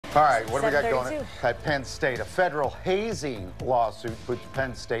All right, what do we got going 7:32. at Penn State? A federal hazing lawsuit puts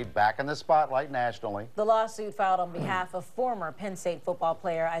Penn State back in the spotlight nationally. The lawsuit filed on behalf of former Penn State football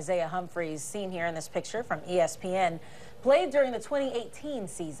player Isaiah Humphries, seen here in this picture from ESPN, played during the 2018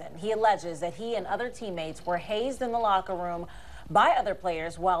 season. He alleges that he and other teammates were hazed in the locker room by other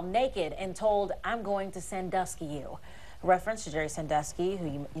players while naked and told, "I'm going to Sandusky you." Reference to Jerry Sandusky,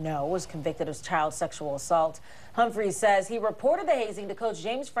 who you know was convicted of child sexual assault. Humphries says he reported the hazing to Coach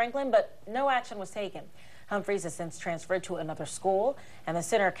James Franklin, but no action was taken. Humphries has since transferred to another school, and the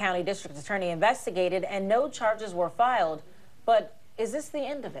Center County District Attorney investigated, and no charges were filed. But is this the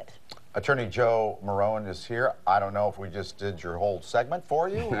end of it? Attorney Joe Marrone is here. I don't know if we just did your whole segment for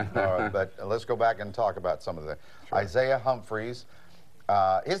you, but let's go back and talk about some of the Isaiah Humphries.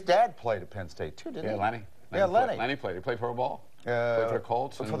 His dad played at Penn State too, didn't he? Lenny. Lenny played. He played pro ball. Played for the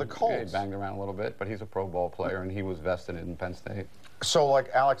Colts. For the Colts. Yeah, he banged around a little bit, but he's a pro ball player, and he was vested in Penn State. So, like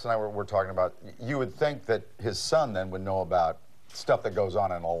Alex and I were talking about, you would think that his son then would know about stuff that goes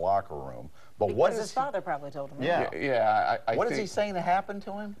on in a locker room. But because what is his father probably told him. Yeah. What is think, he saying that happened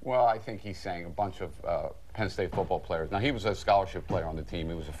to him? Well, I think he's saying a bunch of Penn State football players. Now, he was a scholarship player on the team.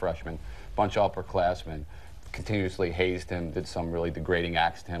 He was a freshman. A bunch of upperclassmen continuously hazed him, did some really degrading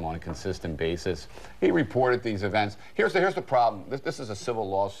acts to him on a consistent basis. He reported these events. Here's the problem. This is a civil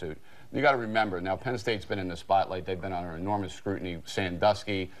lawsuit. You got to remember, now Penn State's been in the spotlight. They've been under enormous scrutiny.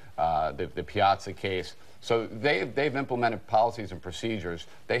 Sandusky, the Piazza case. So they've implemented policies and procedures.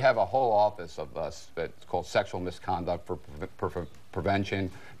 They have a whole office of that's called Sexual Misconduct for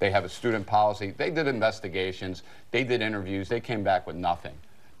Prevention. They have a student policy. They did investigations. They did interviews. They came back with nothing.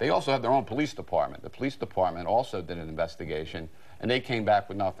 They also have their own police department. The police department also did an investigation, and they came back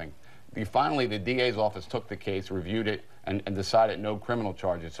with nothing. Finally, the DA's office took the case, reviewed it, and decided no criminal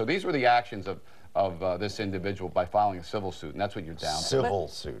charges. So these were the actions of this individual by filing a civil suit, and that's what you're down to. Civil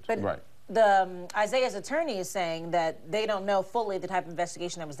suit. But right. Isaiah's attorney is saying that they don't know fully the type of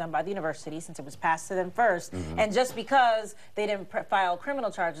investigation that was done by the university since it was passed to them first. And just because they didn't file criminal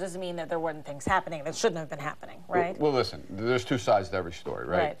charges doesn't mean that there weren't things happening that shouldn't have been happening, right? Well, listen, there's two sides to every story,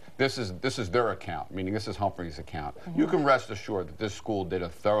 right? This is their account, meaning this is Humphries' account. You can rest assured that this school did a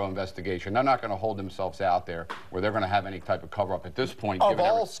thorough investigation. They're not going to hold themselves out there where they're going to have any type of cover-up at this point. Of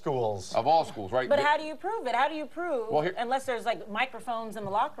all schools. Of all schools, right? But how do you prove it? How do you prove, well, unless there's like microphones in the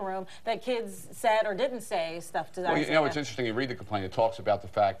locker room, that kids said or didn't say stuff to that? Well, you know, it's interesting. You read the complaint. It talks about the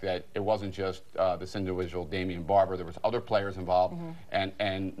fact that it wasn't just this individual, Damian Barber. There was other players involved, and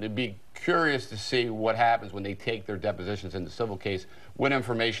it'd be curious to see what happens when they take their depositions in the civil case, what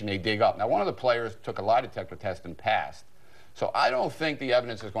information they dig up. Now, one of the players took a lie detector test and passed. So I don't think the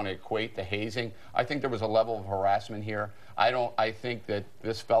evidence is going to equate to hazing. I think there was a level of harassment here. I think that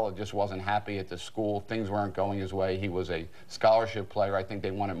this fellow just wasn't happy at the school. Things weren't going his way. He was a scholarship player. I think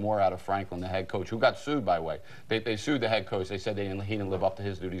they wanted more out of Franklin, the head coach, who got sued, by the way. They sued the head coach. They said he didn't live up to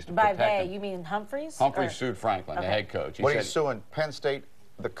his duties to protect him. By they, you mean Humphries? Humphries sued Franklin, the head coach. He's suing Penn State,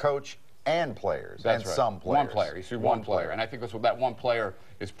 the coach, and players, That's and right. some players. One player. He sued one player. And I think that one player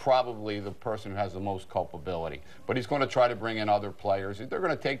is probably the person who has the most culpability. But he's going to try to bring in other players. They're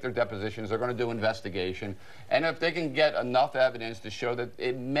going to take their depositions. They're going to do investigation. And if they can get enough evidence to show that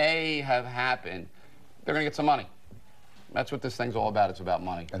it may have happened, they're going to get some money. That's what this thing's all about. It's about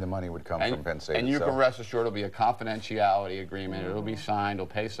money. And the money would come from Penn State. And you can rest assured it'll be a confidentiality agreement. It'll be signed. He'll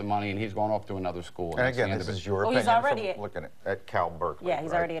pay some money, and he's going off to another school. And again, this is your opinion he's already from looking at Cal Berkeley. Yeah,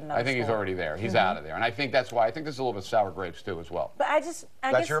 he's already in another I think school. he's already there. He's out of there. And I think that's why. I think this is a little bit sour grapes, too, as well. But I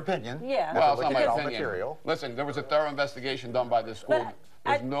That's your opinion. Yeah. Well, it's not my opinion. Material. Listen, there was a thorough investigation done by this school.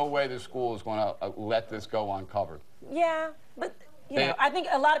 There's no way the school is going to let this go uncovered. Yeah, but... You know, I think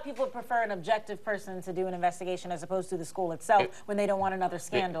a lot of people prefer an objective person to do an investigation as opposed to the school itself when they don't want another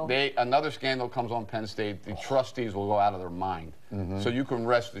scandal. Another scandal comes on Penn State, the trustees will go out of their mind. So you can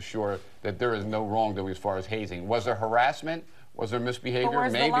rest assured that there is no wrongdoing as far as hazing. Was there harassment? Was there misbehavior? But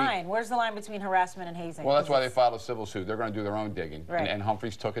where's Maybe. the line? Where's the line between harassment and hazing? Well, that's why they filed a civil suit. They're going to do their own digging. Right. And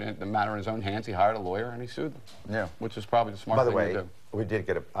Humphries took the matter in his own hands. He hired a lawyer and he sued them. Yeah. Which is probably the smart thing to do. By the way, we did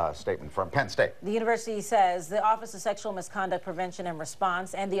get a statement from Penn State. The university says the Office of Sexual Misconduct Prevention and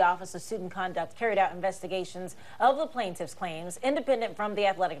Response and the Office of Student Conduct carried out investigations of the plaintiff's claims independent from the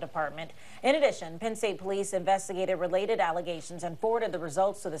athletic department. In addition, Penn State police investigated related allegations and forwarded the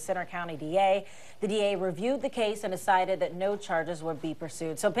results to the Center County DA. The DA reviewed the case and decided that no charges would be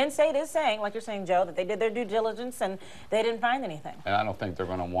pursued. So Penn State is saying, like you're saying, Joe, that they did their due diligence and they didn't find anything. And I don't think they're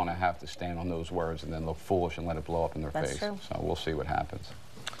going to want to have to stand on those words and then look foolish and let it blow up in their face. True. So we'll see what happens.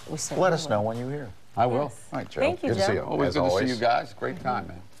 Let us know when you hear. I will. All right, Joe. Thank you, Good Joe. to see you. Always As good to always. see you guys. Great time,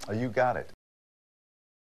 man. You got it.